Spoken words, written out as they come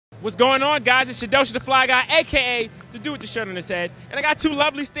What's going on, guys? It's Shidosha the Fly Guy, a.k.a. the dude with the shirt on his head. And I got two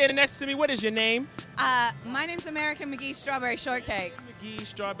lovely standing next to me. What is your name? My name's American McGee Strawberry Shortcake. McGee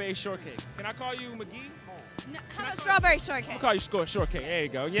Strawberry Shortcake. Can I call you McGee? No, how about Strawberry Shortcake? I'll call you Shortcake. There you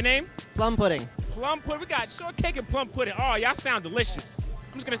go. Your name? Plum pudding. Plum pudding. We got shortcake and plum pudding. Oh, y'all sound delicious.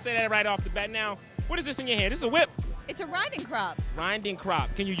 I'm just going to say that right off the bat. Now, what is this in your hand? This is a whip. It's a riding crop. Riding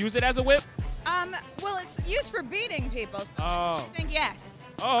crop. Can you use it as a whip? Well, it's used for beating people. So Oh. I think yes.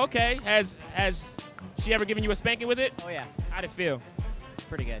 Oh, okay. Has she ever given you a spanking with it? Oh yeah, How'd it feel?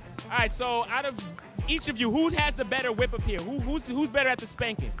 pretty good. All right, so out of each of you, who has the better whip appeal? Who's better at the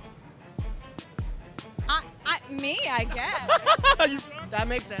spanking? Me, I guess. You sure? That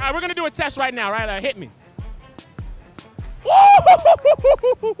makes sense. All right, we're gonna do a test right now, right? Hit me. Woo!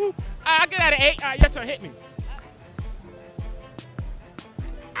 All right, I'll get out of 8. All right, your turn. Hit me.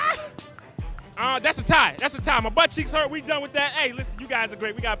 That's a tie. That's a tie. My butt cheeks hurt. We done with that. Hey, listen, you guys are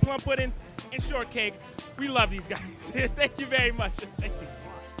great. We got plum pudding and shortcake. We love these guys. Thank you very much. Thank you.